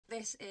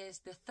this is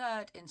the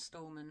third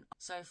installment.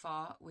 So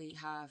far we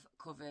have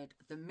covered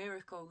the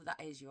miracle that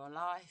is your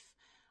life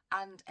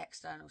and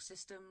external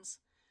systems,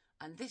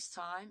 and this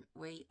time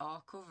we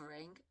are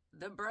covering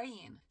the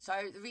brain. So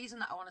the reason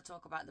that I want to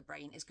talk about the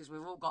brain is because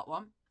we've all got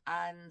one,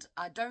 and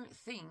I don't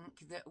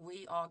think that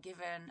we are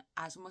given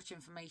as much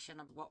information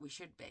of what we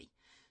should be.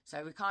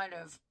 So we kind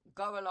of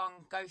go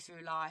along, go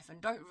through life,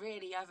 and don't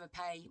really ever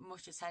pay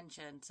much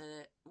attention to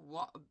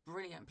what a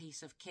brilliant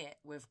piece of kit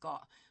we've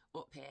got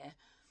up here,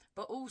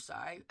 but also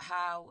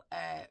how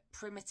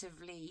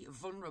primitively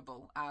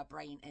vulnerable our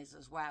brain is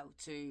as well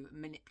to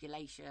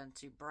manipulation,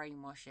 to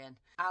brainwashing.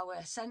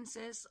 Our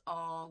senses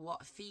are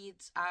what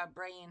feeds our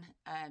brain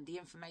the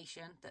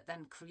information that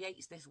then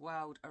creates this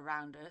world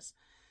around us.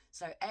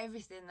 So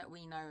everything that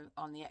we know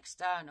on the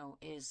external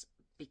is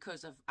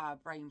because of our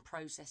brain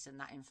processing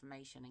that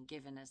information and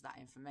giving us that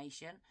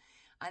information.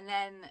 And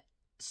then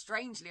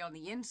strangely on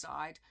the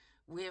inside,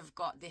 we've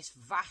got this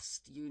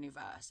vast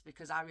universe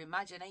because our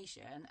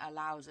imagination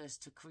allows us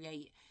to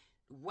create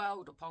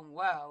world upon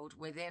world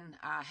within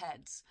our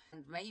heads,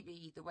 and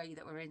maybe the way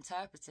that we're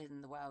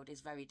interpreting the world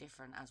is very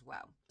different as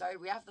well. So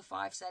we have the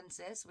five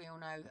senses, we all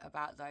know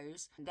about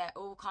those. They're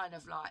all kind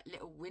of like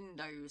little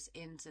windows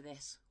into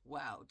this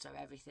world. So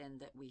everything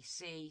that we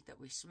see, that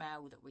we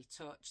smell, that we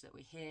touch, that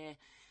we hear,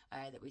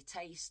 that we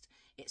taste,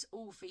 it's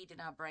all feeding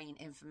our brain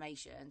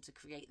information to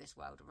create this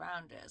world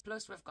around us.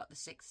 Plus we've got the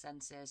sixth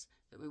senses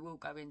that we will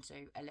go into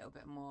a little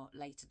bit more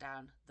later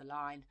down the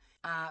line.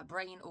 Our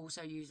brain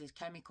also uses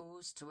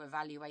chemicals to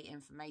evaluate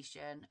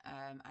information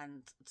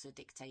and to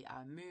dictate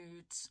our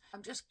moods.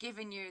 I'm just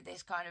giving you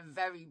this kind of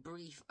very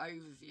brief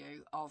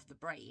overview of the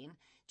brain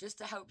just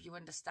to help you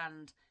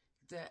understand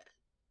that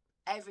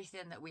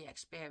everything that we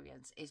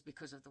experience is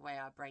because of the way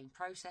our brain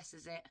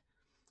processes it.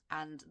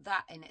 And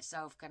that in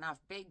itself can have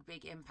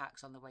big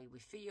impacts on the way we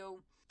feel,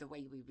 the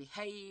way we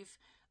behave,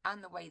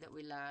 and the way that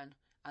we learn,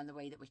 and the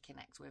way that we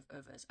connect with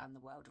others and the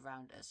world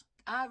around us.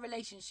 Our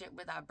relationship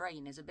with our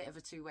brain is a bit of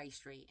a two-way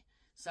street.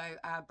 So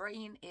our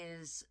brain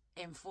is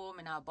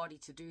informing our body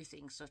to do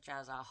things such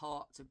as our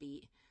heart to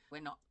beat. We're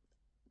not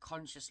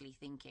consciously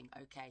thinking,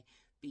 okay,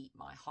 beat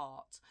my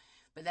heart.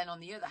 But then on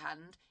the other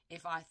hand,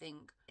 if I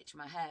think, itch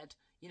my head,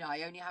 you know,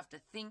 I only have to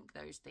think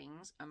those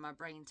things and my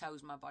brain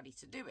tells my body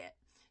to do it.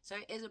 So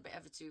it is a bit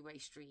of a two-way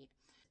street.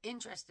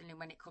 Interestingly,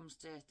 when it comes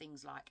to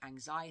things like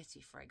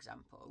anxiety, for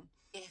example,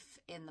 if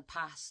in the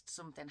past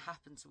something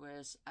happened to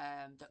us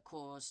that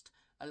caused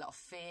a lot of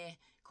fear,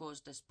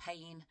 caused us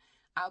pain,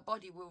 our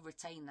body will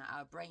retain that,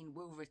 our brain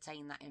will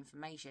retain that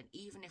information,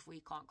 even if we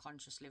can't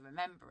consciously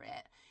remember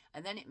it.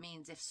 And then it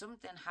means if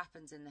something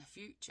happens in the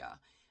future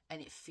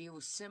and it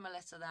feels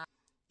similar to that,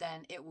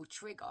 then it will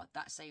trigger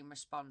that same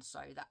response. So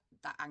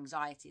that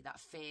anxiety,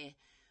 that fear,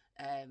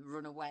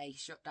 run away,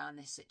 shut down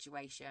this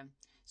situation.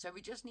 So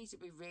we just need to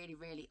be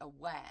really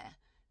aware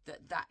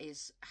that that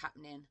is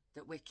happening,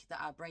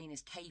 that our brain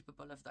is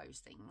capable of those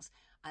things,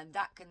 and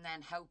that can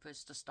then help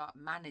us to start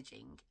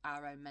managing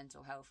our own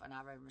mental health and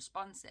our own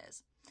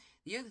responses.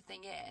 The other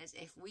thing is,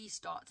 if we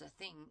start to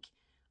think,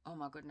 oh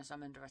my goodness,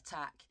 I'm under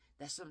attack,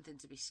 there's something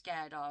to be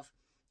scared of,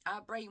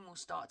 our brain will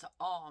start to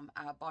arm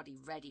our body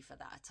ready for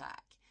that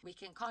attack. We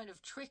can kind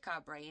of trick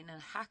our brain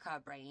and hack our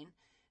brain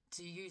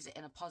to use it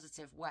in a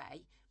positive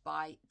way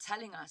by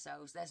telling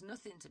ourselves there's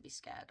nothing to be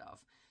scared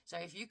of. So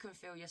if you can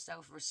feel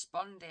yourself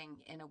responding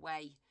in a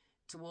way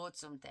towards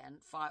something,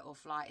 fight or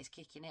flight is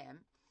kicking in,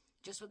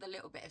 just with a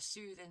little bit of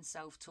soothing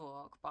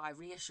self-talk, by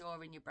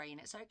reassuring your brain,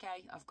 it's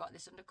okay, I've got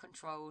this under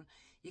control,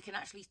 you can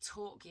actually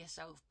talk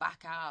yourself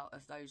back out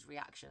of those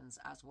reactions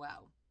as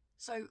well.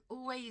 So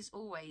always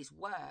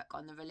work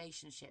on the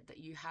relationship that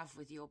you have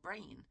with your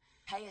brain.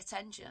 Pay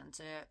attention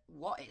to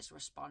what it's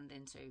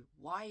responding to.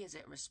 Why is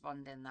it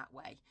responding that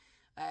way?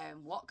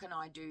 What can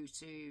I do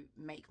to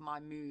make my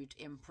mood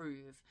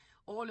improve?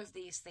 All of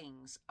these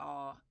things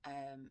are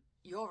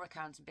your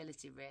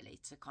accountability, really,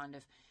 to kind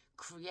of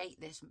create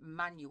this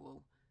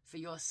manual for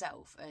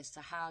yourself as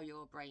to how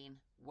your brain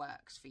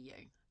works for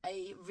you.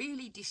 A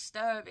really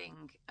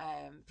disturbing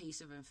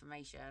piece of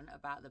information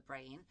about the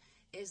brain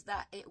is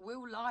that it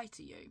will lie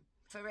to you.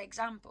 For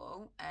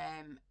example,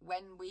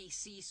 when we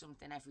see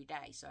something every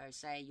day, so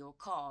say your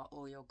car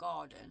or your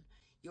garden,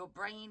 your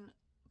brain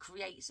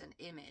creates an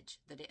image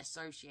that it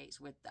associates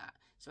with that.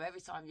 So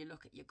every time you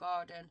look at your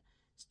garden,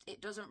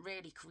 it doesn't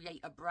really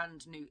create a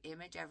brand new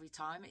image every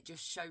time. It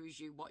just shows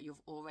you what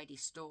you've already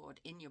stored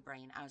in your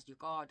brain as your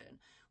garden,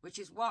 which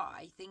is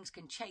why things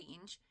can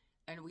change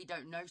and we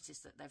don't notice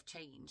that they've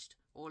changed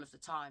all of the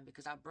time,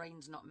 because our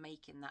brain's not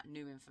making that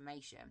new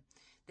information.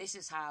 This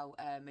is how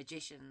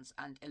magicians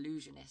and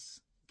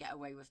illusionists get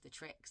away with the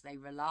tricks. They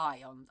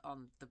rely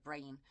on the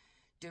brain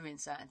doing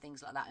certain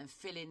things like that and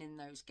filling in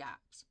those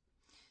gaps.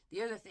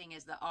 The other thing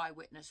is that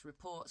eyewitness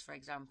reports, for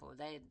example,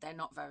 they're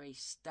not very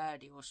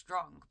sturdy or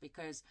strong,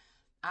 because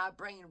our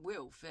brain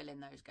will fill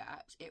in those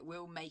gaps. It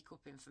will make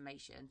up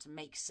information to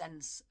make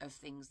sense of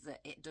things that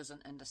it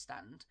doesn't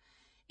understand.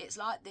 It's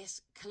like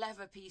this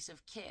clever piece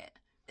of kit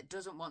that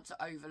doesn't want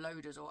to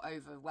overload us or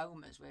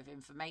overwhelm us with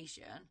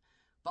information,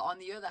 But on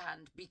the other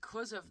hand,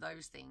 because of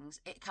those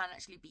things, it can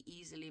actually be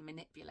easily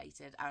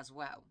manipulated as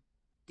well.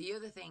 The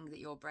other thing that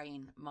your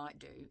brain might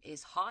do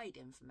is hide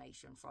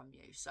information from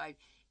you. So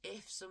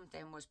if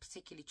something was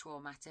particularly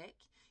traumatic,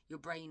 your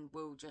brain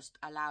will just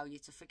allow you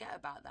to forget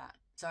about that.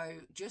 So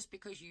just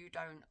because you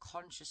don't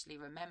consciously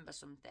remember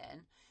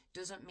something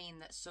doesn't mean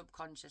that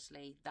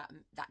subconsciously that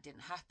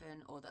didn't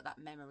happen, or that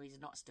memory is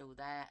not still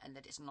there, and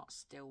that it's not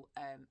still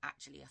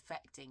actually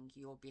affecting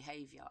your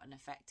behaviour and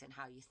affecting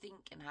how you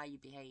think and how you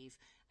behave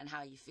and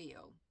how you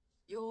feel.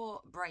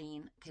 Your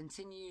brain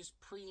continues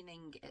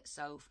preening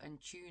itself and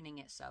tuning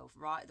itself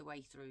right the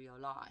way through your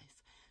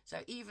life. So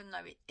even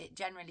though it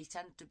generally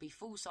tends to be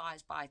full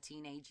size by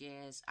teenage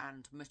years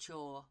and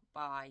mature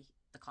by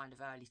the kind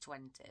of early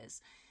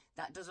 20s,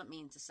 that doesn't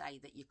mean to say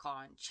that you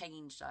can't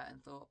change certain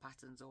thought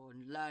patterns or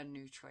learn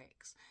new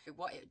tricks.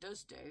 What it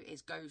does do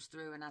is goes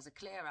through and has a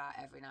clear out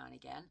every now and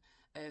again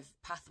of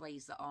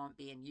pathways that aren't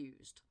being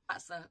used.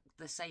 That's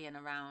the saying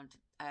around,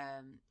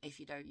 if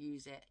you don't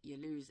use it, you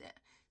lose it.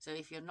 So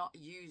if you're not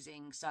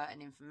using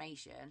certain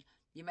information,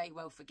 you may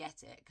well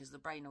forget it, because the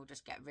brain will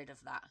just get rid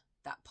of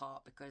that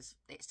part because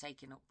it's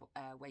taking up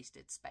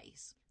wasted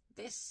space.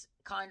 This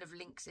kind of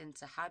links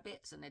into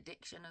habits and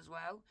addiction as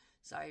well.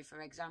 So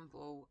for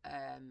example,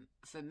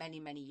 for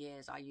many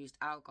years I used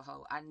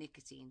alcohol and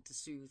nicotine to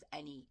soothe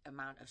any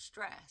amount of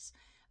stress.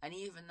 And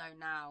even though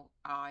now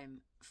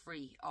I'm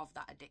free of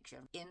that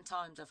addiction, in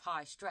times of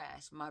high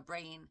stress, my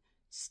brain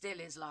still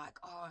is like,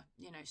 oh,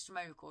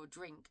 smoke or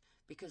drink,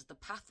 because the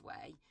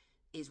pathway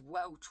is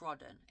well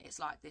trodden. It's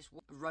like this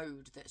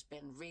road that's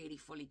been really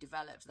fully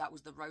developed. That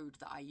was the road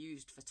that I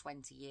used for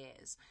 20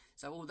 years.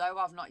 So although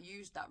I've not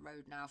used that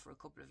road now for a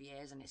couple of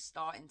years, and it's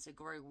starting to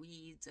grow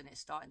weeds and it's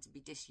starting to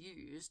be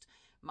disused,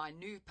 my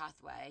new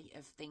pathway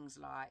of things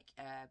like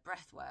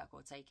breath work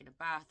or taking a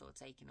bath or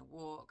taking a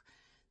walk,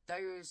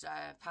 those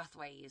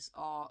pathways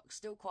are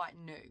still quite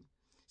new.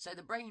 So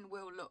the brain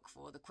will look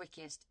for the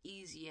quickest,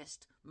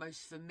 easiest,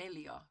 most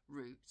familiar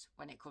route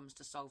when it comes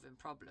to solving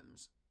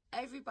problems.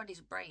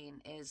 Everybody's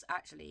brain is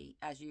actually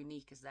as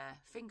unique as their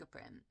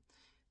fingerprint.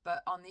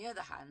 But on the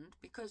other hand,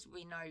 because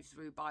we know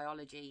through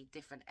biology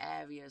different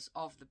areas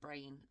of the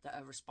brain that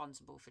are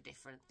responsible for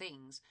different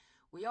things,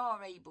 we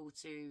are able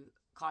to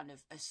kind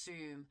of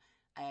assume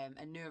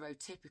a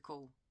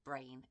neurotypical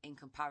brain in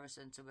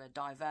comparison to a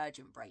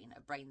divergent brain,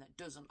 a brain that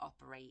doesn't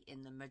operate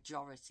in the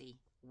majority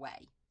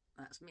way.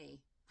 That's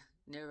me,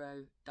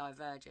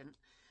 neurodivergent.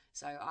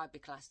 So I'd be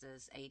classed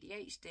as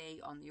ADHD,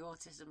 on the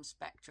autism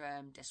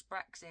spectrum,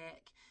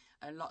 dyspraxic,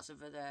 and lots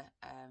of other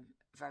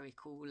very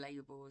cool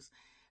labels,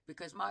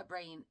 because my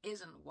brain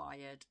isn't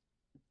wired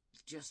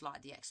just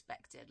like the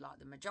expected, like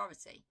the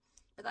majority.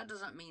 But that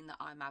doesn't mean that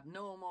I'm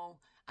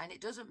abnormal, and it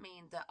doesn't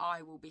mean that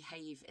I will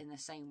behave in the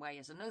same way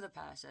as another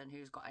person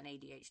who's got an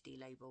ADHD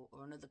label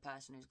or another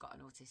person who's got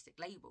an autistic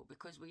label,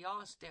 because we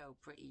are still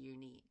pretty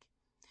unique.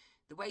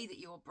 The way that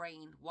your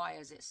brain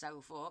wires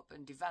itself up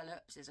and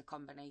develops is a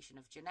combination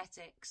of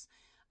genetics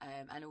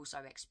and also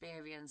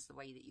experience, the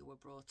way that you were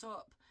brought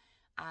up,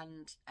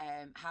 and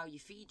how you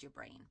feed your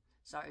brain.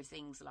 So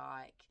things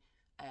like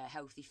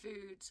healthy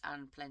foods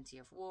and plenty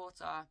of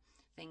water,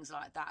 things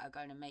like that are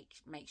going to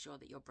make sure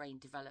that your brain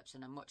develops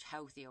in a much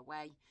healthier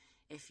way.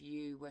 If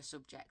you were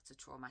subject to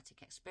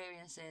traumatic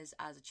experiences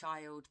as a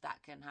child,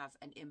 that can have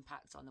an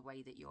impact on the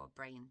way that your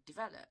brain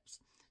develops.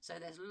 So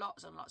there's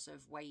lots and lots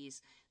of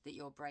ways that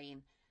your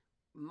brain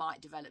might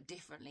develop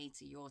differently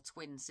to your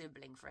twin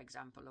sibling, for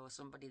example, or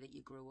somebody that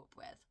you grew up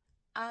with.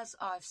 As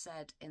I've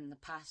said in the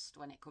past,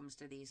 when it comes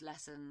to these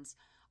lessons,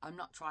 I'm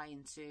not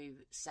trying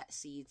to set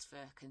seeds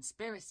for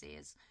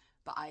conspiracies,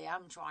 but I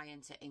am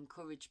trying to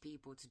encourage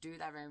people to do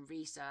their own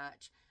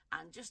research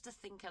and just to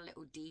think a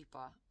little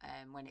deeper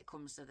when it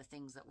comes to the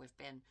things that we've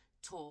been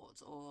taught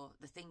or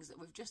the things that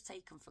we've just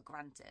taken for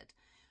granted.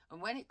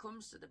 And when it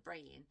comes to the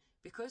brain,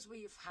 because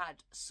we've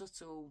had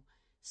subtle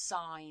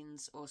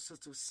signs or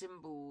subtle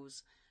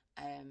symbols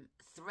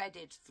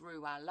threaded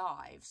through our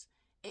lives,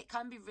 it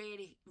can be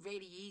really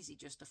easy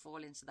just to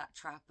fall into that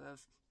trap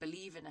of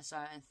believing a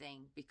certain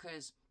thing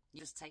because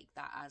you just take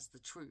that as the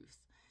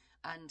truth.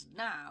 And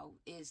now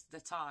is the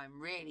time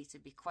really to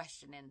be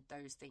questioning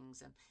those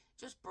things and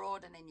just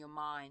broadening your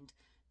mind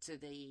to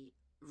the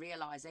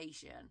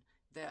realization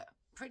that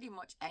pretty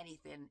much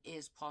anything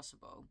is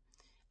possible.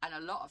 And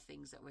a lot of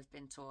things that we've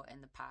been taught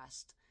in the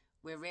past,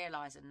 we're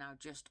realizing now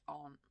just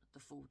aren't the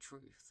full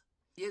truth.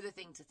 The other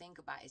thing to think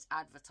about is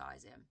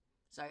advertising.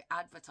 So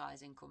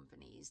advertising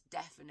companies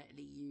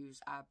definitely use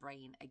our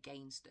brain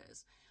against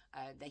us.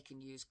 They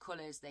can use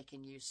colours, they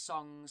can use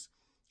songs,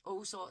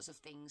 all sorts of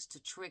things to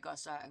trigger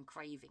certain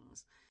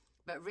cravings.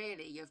 But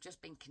really, you've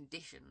just been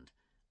conditioned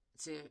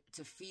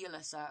to feel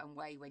a certain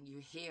way when you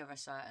hear a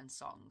certain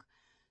song.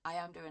 I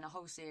am doing a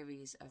whole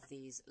series of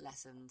these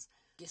lessons,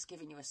 just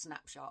giving you a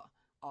snapshot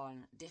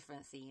on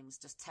different themes,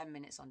 just 10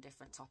 minutes on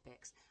different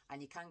topics.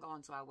 And you can go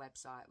onto our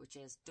website, which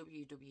is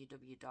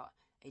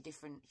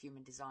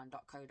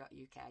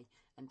www.adifferenthumandesign.co.uk,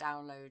 and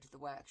download the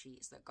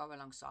worksheets that go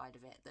alongside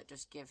of it that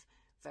just give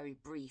very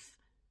brief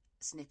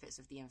snippets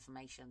of the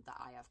information that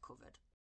I have covered.